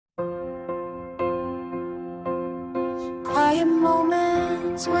quiet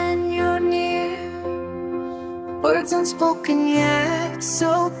moments when you're near, words unspoken yet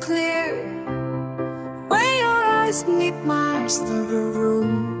so clear. When your eyes meet mine through the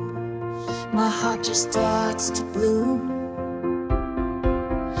room, my heart just starts to bloom.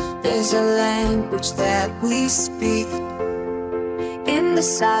 There's a language that we speak in the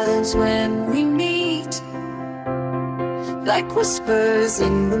silence when we meet, like whispers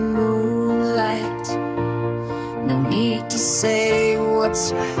in the moonlight. No need to say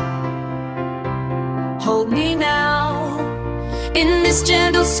what's right. Hold me now, in this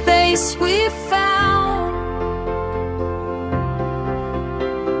gentle space we've found.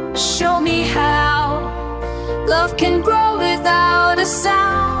 Show me how love can grow without a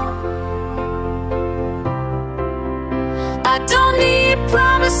sound. I don't need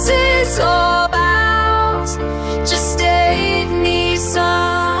promises or vows, just stay with me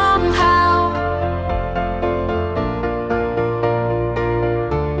somehow.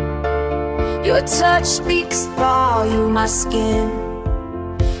 Your touch speaks volume, my skin,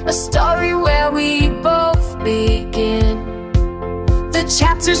 a story where we both begin. The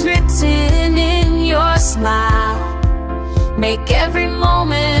chapters written in your smile make every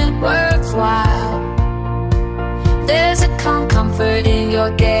moment worthwhile. There's a calm comfort in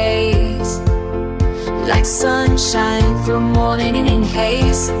your gaze, like sunshine through morning in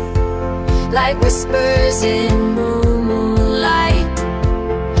haze, like whispers in moonlight.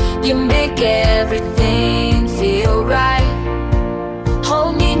 You make everything feel right.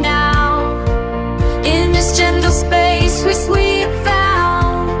 Hold me now, in this gentle space we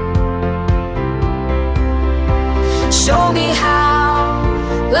found. Show me how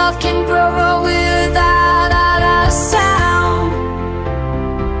love can grow without a sound.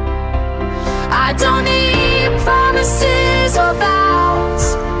 I don't need promises or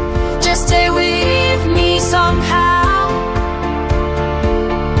vows, just stay with me somehow.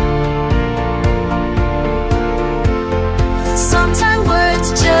 Sometimes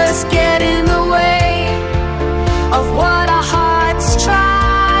words just get in the way of what our hearts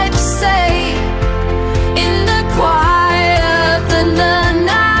try to say. In the quiet of the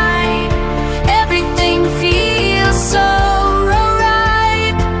night, everything feels so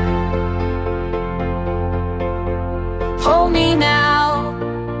right. Hold me now,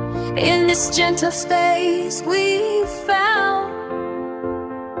 in this gentle space we found.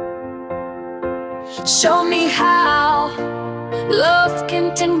 Show me how love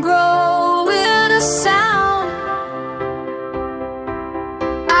can grow with a sound.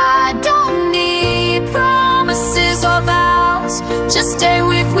 I don't need promises or vows, just stay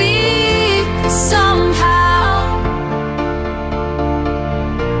with me somehow.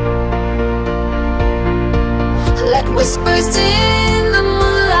 Like whispers in the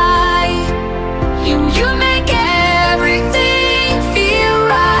moonlight, you make everything feel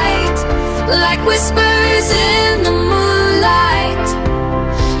right. Like whispers in the moonlight,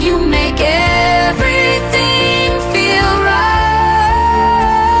 you make everything feel right.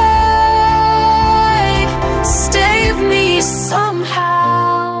 Stay with me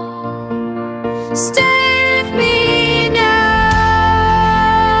somehow, stay with me now.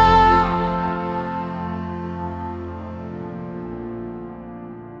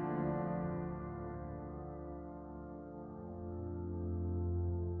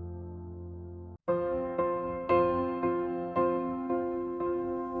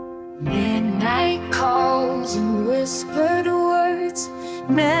 Midnight calls and whispered words,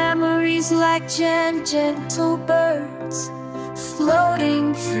 memories like gentle birds,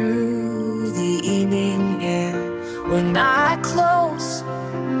 floating through the evening air. When I close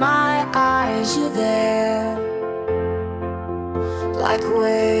my eyes, you're there, like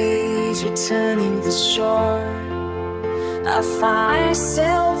waves returning to the shore. I find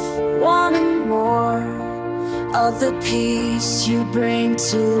myself wanting more of the peace you bring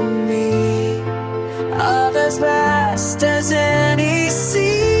to me, of as vast as any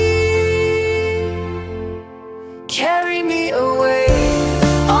sea. Carry me away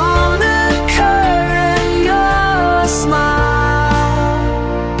on the current, your smile.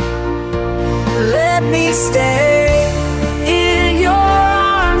 Let me stay in your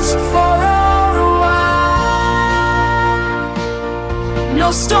arms for a while.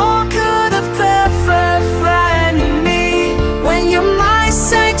 No storm could have ever frightened me when you're my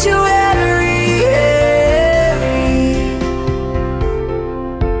sanctuary.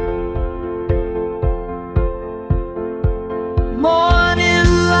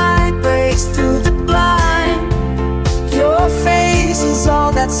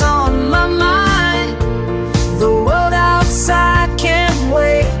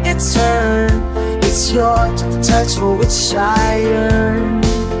 touch for which I yearn.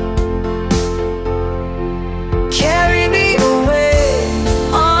 Carry me away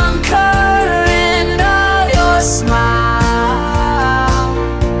on current of your smile.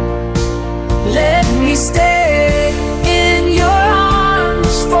 Let me stay in your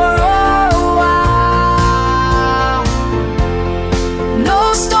arms for a while.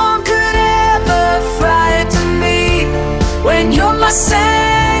 No storm could ever frighten me when you're my sanctuary.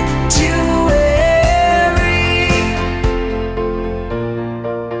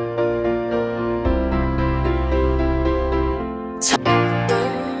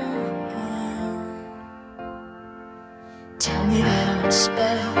 Tell me that I'm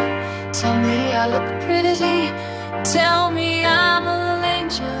special. Tell me I look pretty. Tell me I'm a little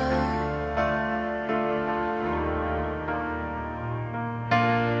angel.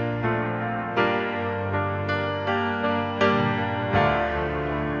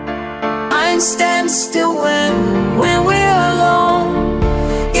 Mind stands still when we're alone,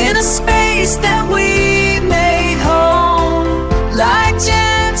 in a space that we made home. Like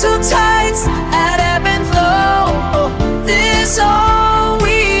gentle tides at ebb and flow, this all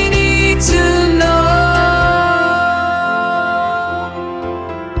we need to know.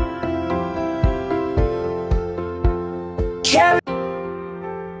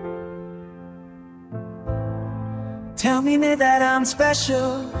 Tell me that I'm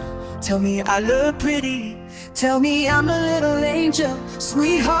special. Tell me I look pretty. Tell me I'm a little angel,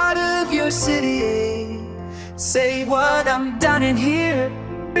 sweetheart of your city. Say what I'm done in here.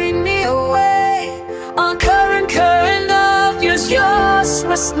 Bring me away on current of yours,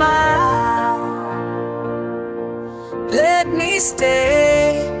 my smile. Let me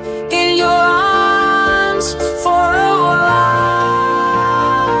stay in your arms for a while.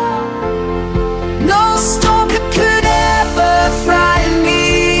 No storm could ever frighten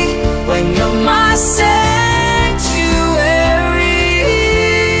me when you're my sanctuary.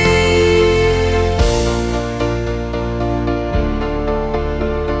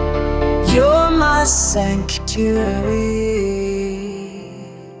 You're my sanctuary.